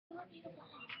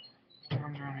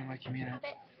Arms around me like you mean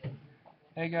it.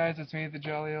 Hey guys, it's me, the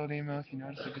jolly old emo. If you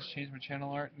notice, I just changed my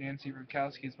channel art. Nancy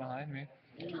Rudkowski's behind me.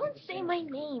 Don't say my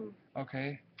name.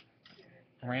 Okay.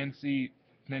 Nancy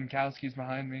Ninkowski's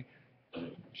behind me.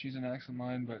 She's an ex of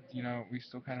mine, but you know, we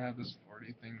still kind of have this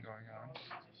flirty thing going on.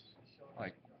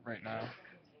 Like, right now.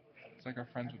 It's like our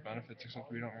friends with benefits,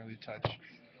 except we don't really touch.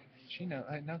 She know.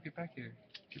 Hey, no, get back here.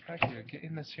 Get back here. Get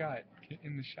in the shot. Get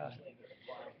in the shot.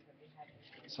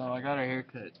 So I got a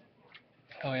haircut.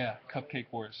 Oh yeah, Cupcake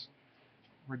Wars.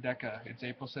 Rebecca, it's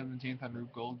April 17th on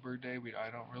Rube Goldberg Day. I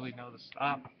don't really know the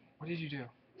stop. What did you do?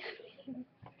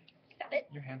 Got it?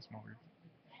 Your hands smell weird.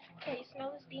 Okay,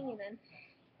 smell the steamy then.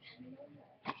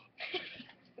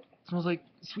 Smells like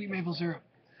sweet maple syrup.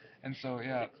 And so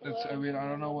yeah, I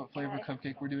don't know what flavor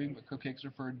cupcake we're doing, but cupcakes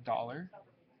are for $1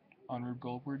 on Rube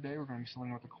Goldberg Day. We're gonna be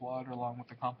selling with a quad along with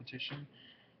the competition.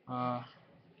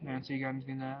 Nancy, you got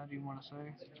anything to add you want to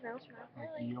say? No, not Like,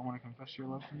 really. you don't want to confess your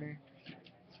love to me?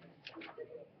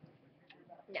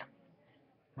 No.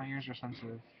 My ears are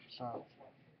sensitive. So.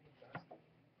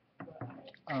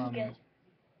 I'm good.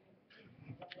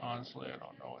 Honestly, I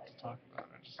don't know what to talk about.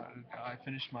 I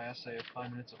finished my essay of 5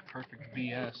 minutes of perfect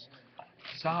BS.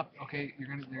 Stop. Okay,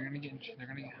 I'm gonna get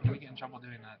in trouble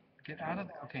doing that. Get out of.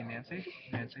 Okay, Nancy,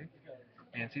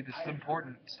 this is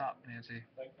important. Stop, Nancy.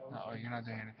 No, you're not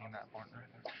doing anything that important right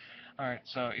there. All right,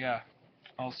 so yeah.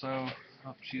 Also,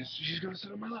 oh, she's gonna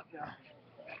sit on my lap now.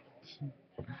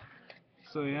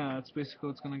 So yeah, that's basically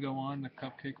what's gonna go on. The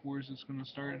Cupcake Wars is gonna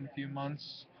start in a few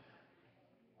months.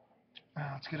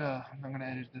 Let's get a. I'm gonna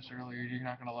edit this earlier. You're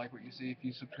not gonna like what you see if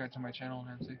you subscribe to my channel,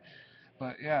 Nancy.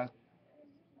 But yeah,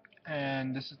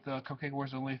 and this is the Cupcake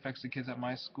Wars only affects the kids at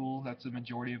my school. That's the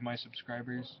majority of my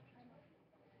subscribers.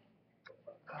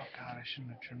 Oh God, I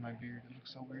shouldn't have trimmed my beard. It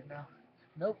looks so weird now.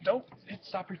 Nope, don't.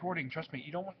 Stop recording. Trust me.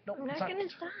 You don't want. No, I'm it's not not. gonna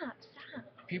stop. Stop.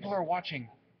 People are watching.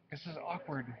 This is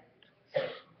awkward.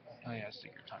 Oh yeah,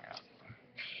 stick your tongue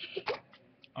out.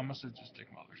 I'm a sadistic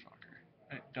motherfucker.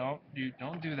 Hey, don't do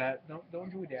that.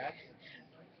 Don't do that.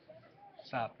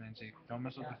 Stop, Nancy. Don't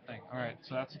mess with the thing. Alright,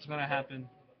 so that's what's gonna happen.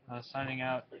 Signing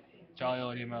out. Jolly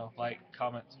old emo. Like,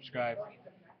 comment, subscribe,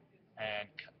 and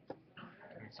cut.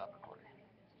 Let me stop recording.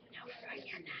 No,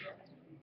 fire now.